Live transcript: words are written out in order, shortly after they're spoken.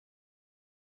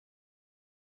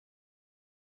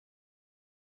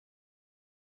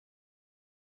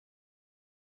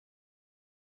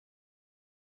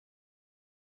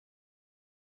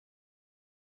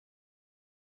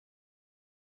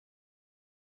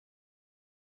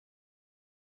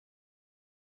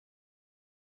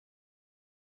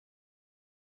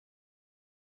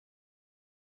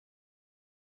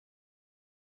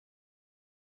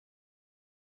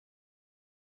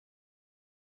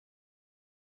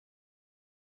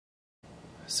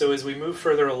So as we move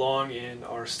further along in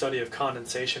our study of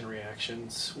condensation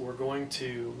reactions, we're going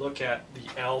to look at the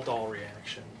Aldol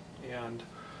reaction. And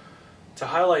to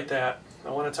highlight that,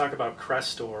 I want to talk about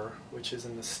Crestor, which is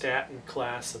in the statin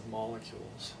class of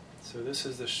molecules. So this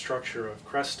is the structure of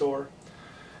Crestor.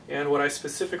 And what I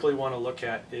specifically want to look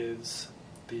at is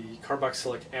the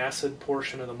carboxylic acid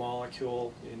portion of the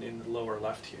molecule in the lower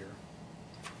left here.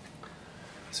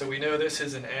 So we know this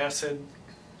is an acid.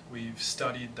 We've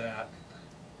studied that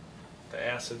the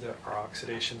acids are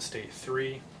oxidation state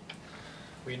 3.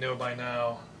 We know by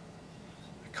now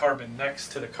the carbon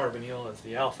next to the carbonyl is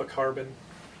the alpha carbon.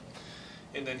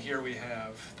 And then here we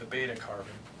have the beta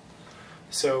carbon.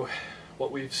 So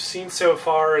what we've seen so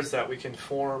far is that we can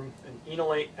form an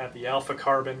enolate at the alpha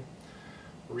carbon,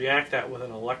 react that with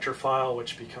an electrophile,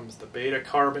 which becomes the beta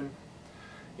carbon.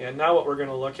 And now what we're going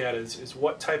to look at is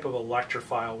what type of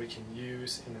electrophile we can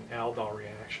use in an aldol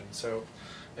reaction. So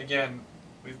again,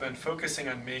 we've been focusing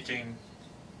on making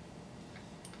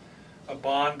a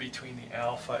bond between the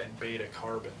alpha and beta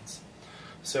carbons.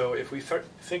 So if we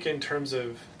think in terms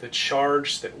of the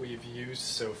charge that we've used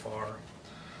so far,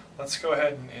 let's go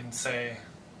ahead and say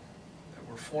that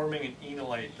we're forming an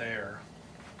enolate there.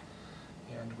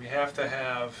 And we have to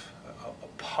have a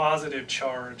positive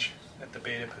charge at the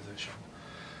beta position.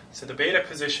 So the beta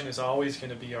position is always going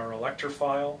to be our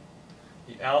electrophile.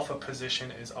 The alpha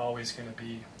position is always going to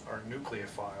be our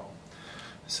nucleophile.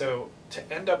 So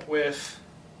to end up with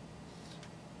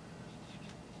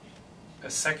a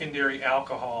secondary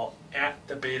alcohol at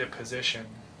the beta position,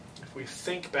 if we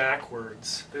think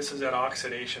backwards, this is at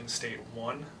oxidation state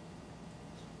 1.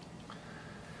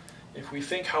 If we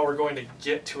think how we're going to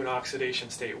get to an oxidation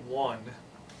state 1,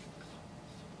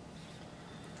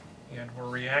 and we're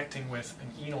reacting with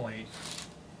an enolate,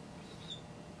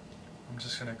 I'm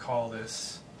just going to call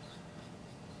this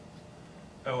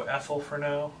O-ethyl for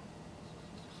now.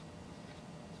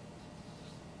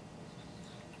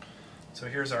 So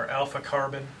here's our alpha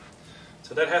carbon.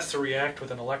 So that has to react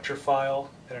with an electrophile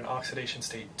at an oxidation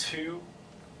state 2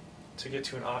 to get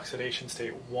to an oxidation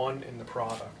state 1 in the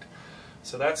product.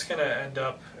 So that's going to end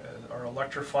up, our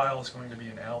electrophile is going to be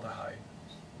an aldehyde.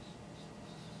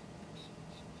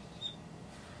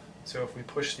 So if we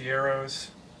push the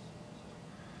arrows,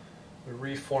 we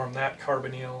reform that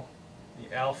carbonyl,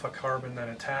 the alpha carbon then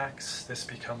attacks, this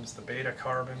becomes the beta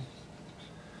carbon,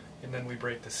 and then we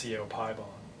break the CO pi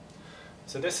bond.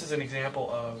 So this is an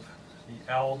example of the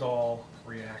aldol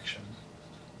reaction.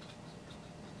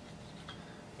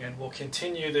 And we'll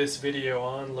continue this video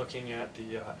on looking at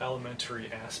the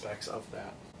elementary aspects of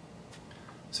that.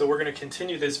 So we're going to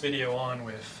continue this video on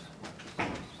with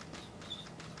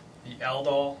the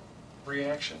aldol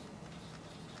reaction.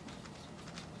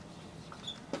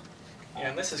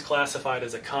 And this is classified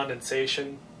as a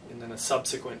condensation and then a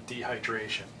subsequent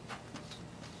dehydration.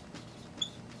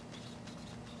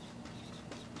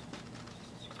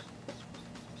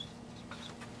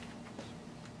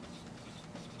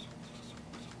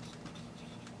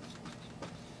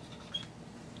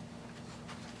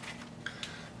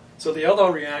 So the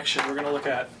aldol reaction, we're going to look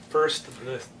at first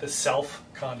the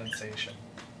self-condensation.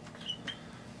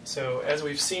 So as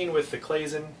we've seen with the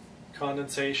Claisen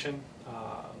condensation,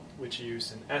 which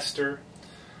used an ester,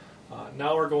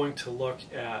 now we're going to look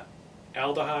at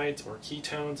aldehydes or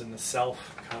ketones in the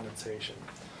self-condensation.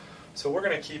 So we're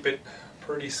going to keep it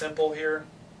pretty simple here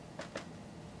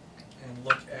and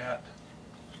look at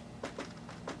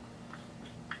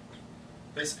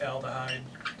this aldehyde,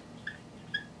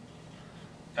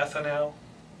 ethanal.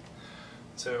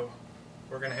 So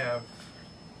we're going to have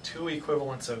two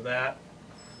equivalents of that,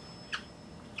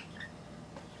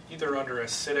 either under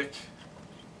acidic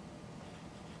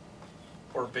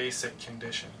or basic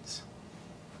conditions.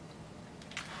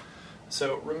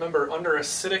 So remember, under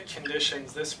acidic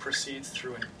conditions, this proceeds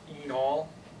through an enal,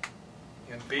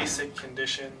 and basic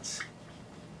conditions,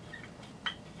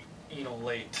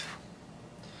 enolate.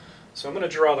 So I'm going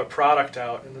to draw the product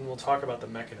out, and then we'll talk about the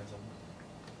mechanism.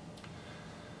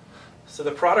 So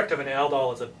the product of an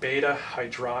aldol is a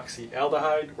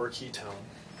beta-hydroxyaldehyde or ketone.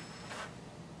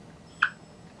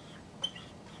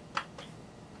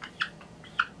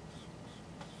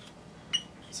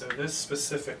 So this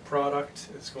specific product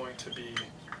is going to be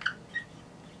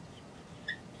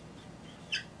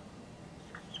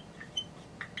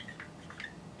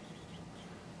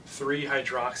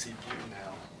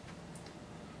 (3-hydroxybutanal).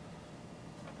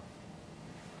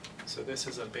 So this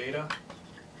is a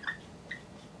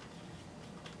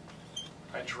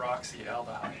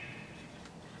beta-hydroxyaldehyde.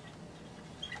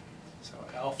 So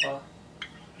alpha,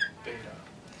 beta.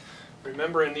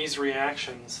 Remember, in these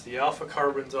reactions, the alpha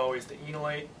carbon is always the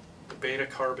enolate, The beta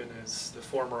carbon is the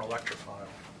former electrophile.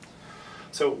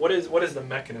 So what is the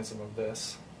mechanism of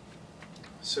this?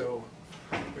 So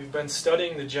we've been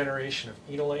studying the generation of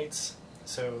enolates.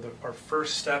 So our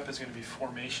first step is going to be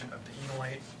formation of the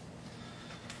enolate,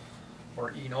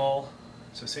 or enal.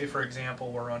 So say for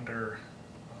example we're under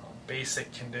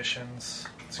basic conditions.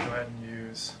 Let's go ahead and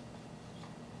use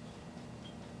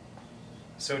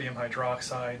sodium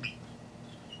hydroxide.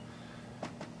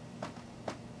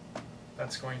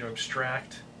 That's going to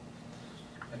abstract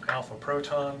an alpha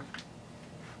proton.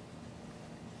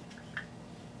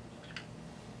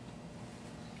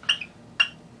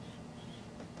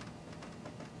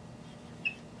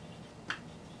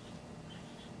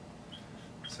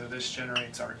 So this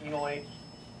generates our enolate.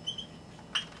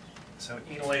 So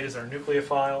enolate is our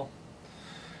nucleophile.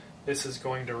 This is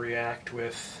going to react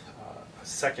with a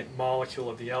second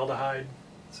molecule of the aldehyde.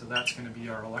 So that's going to be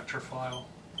our electrophile.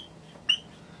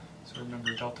 So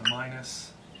remember delta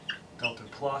minus, delta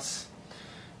plus.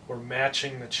 We're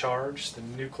matching the charge. The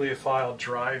nucleophile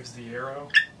drives the arrow.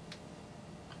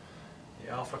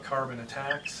 The alpha carbon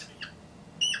attacks.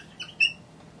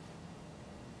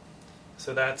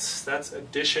 So that's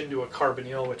addition to a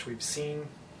carbonyl, which we've seen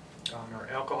on our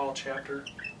alcohol chapter.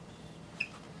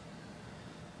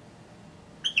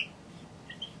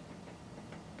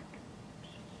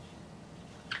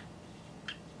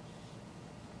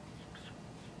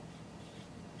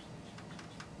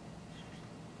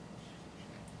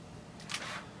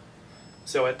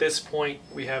 So at this point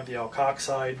we have the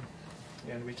alkoxide,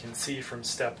 and we can see from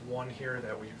step 1 here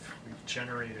that we've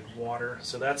generated water.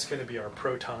 So that's going to be our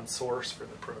proton source for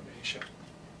the pronation.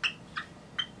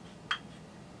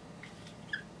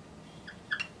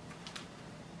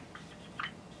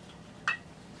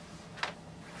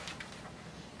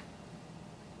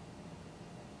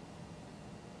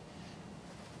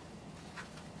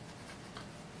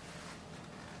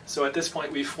 So at this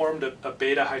point we formed a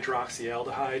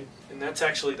beta-hydroxyaldehyde, and that's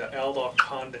actually the Aldol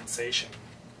condensation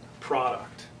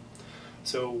product.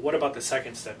 So what about the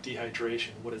second step, dehydration?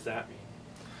 What does that mean?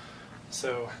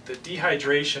 So the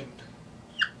dehydration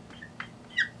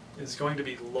is going to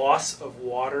be loss of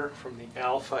water from the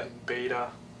alpha and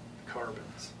beta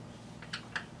carbons.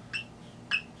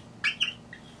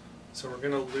 So we're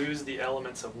going to lose the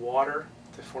elements of water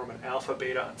to form an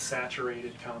alpha-beta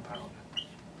unsaturated compound.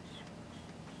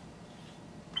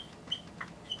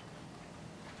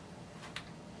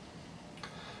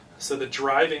 So the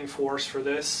driving force for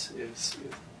this is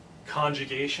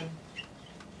conjugation.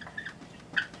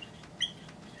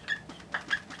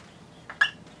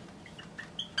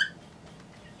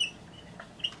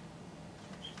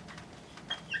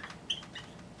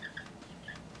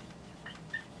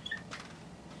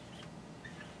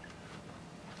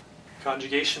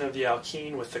 Conjugation of the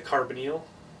alkene with the carbonyl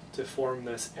to form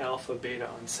this alpha-beta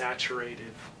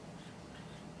unsaturated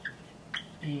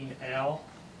enal.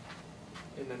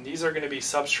 And then these are going to be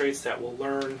substrates that we'll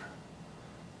learn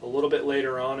a little bit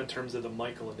later on in terms of the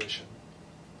Michael addition.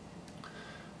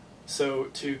 So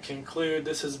to conclude,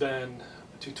 this has been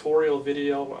a tutorial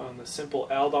video on the simple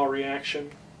Aldol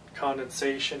reaction,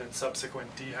 condensation, and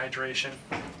subsequent dehydration.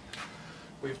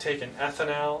 We've taken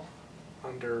ethanol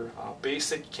under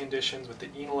basic conditions with the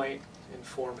enolate and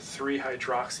formed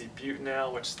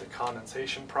 3-hydroxybutanol, which is the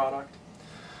condensation product.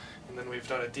 And then we've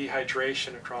done a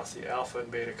dehydration across the alpha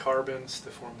and beta carbons to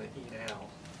form the enal.